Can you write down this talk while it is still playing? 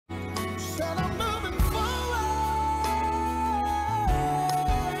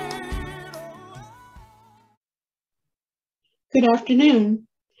Good afternoon.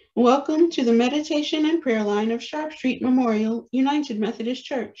 Welcome to the meditation and prayer line of Sharp Street Memorial United Methodist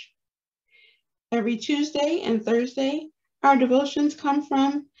Church. Every Tuesday and Thursday, our devotions come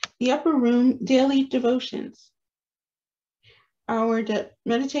from the Upper Room Daily Devotions. Our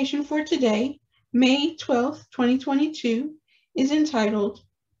meditation for today, May 12th, 2022, is entitled,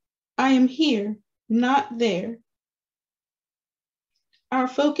 I Am Here, Not There. Our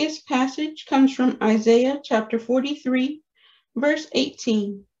focus passage comes from Isaiah chapter 43, verse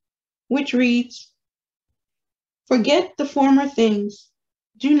 18, which reads, Forget the former things,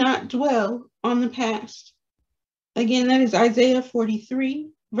 do not dwell on the past. Again, that is Isaiah 43,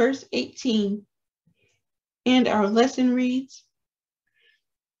 verse 18. And our lesson reads,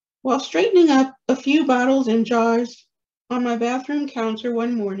 While straightening up a few bottles and jars on my bathroom counter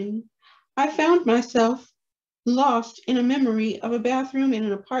one morning, I found myself lost in a memory of a bathroom in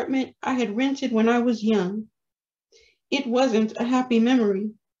an apartment I had rented when I was young. It wasn't a happy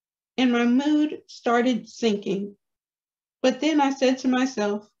memory, and my mood started sinking. But then I said to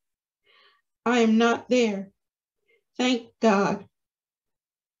myself, I am not there. Thank God.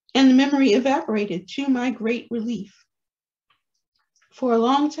 And the memory evaporated to my great relief. For a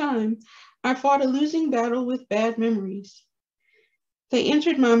long time, I fought a losing battle with bad memories. They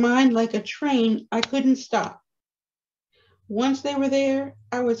entered my mind like a train I couldn't stop. Once they were there,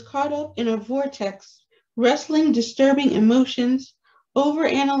 I was caught up in a vortex, wrestling disturbing emotions,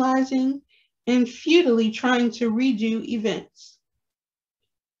 overanalyzing, and futilely trying to redo events.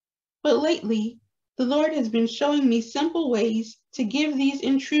 But lately, the Lord has been showing me simple ways to give these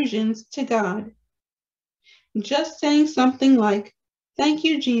intrusions to God. Just saying something like, Thank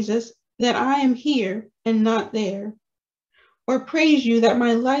you, Jesus, that I am here and not there. Or praise you that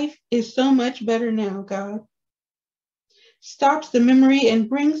my life is so much better now, God. Stops the memory and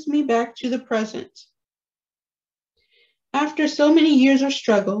brings me back to the present. After so many years of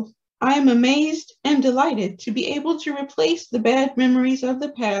struggle, I am amazed and delighted to be able to replace the bad memories of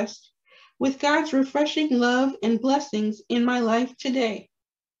the past with God's refreshing love and blessings in my life today.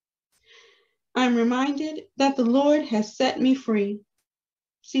 I'm reminded that the Lord has set me free.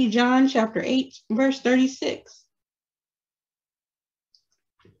 See John chapter 8, verse 36.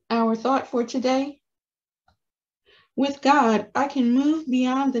 Our thought for today. With God, I can move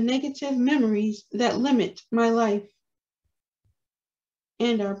beyond the negative memories that limit my life.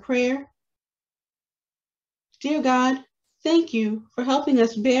 And our prayer. Dear God, thank you for helping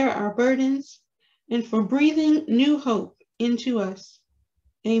us bear our burdens and for breathing new hope into us.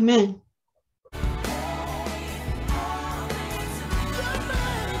 Amen.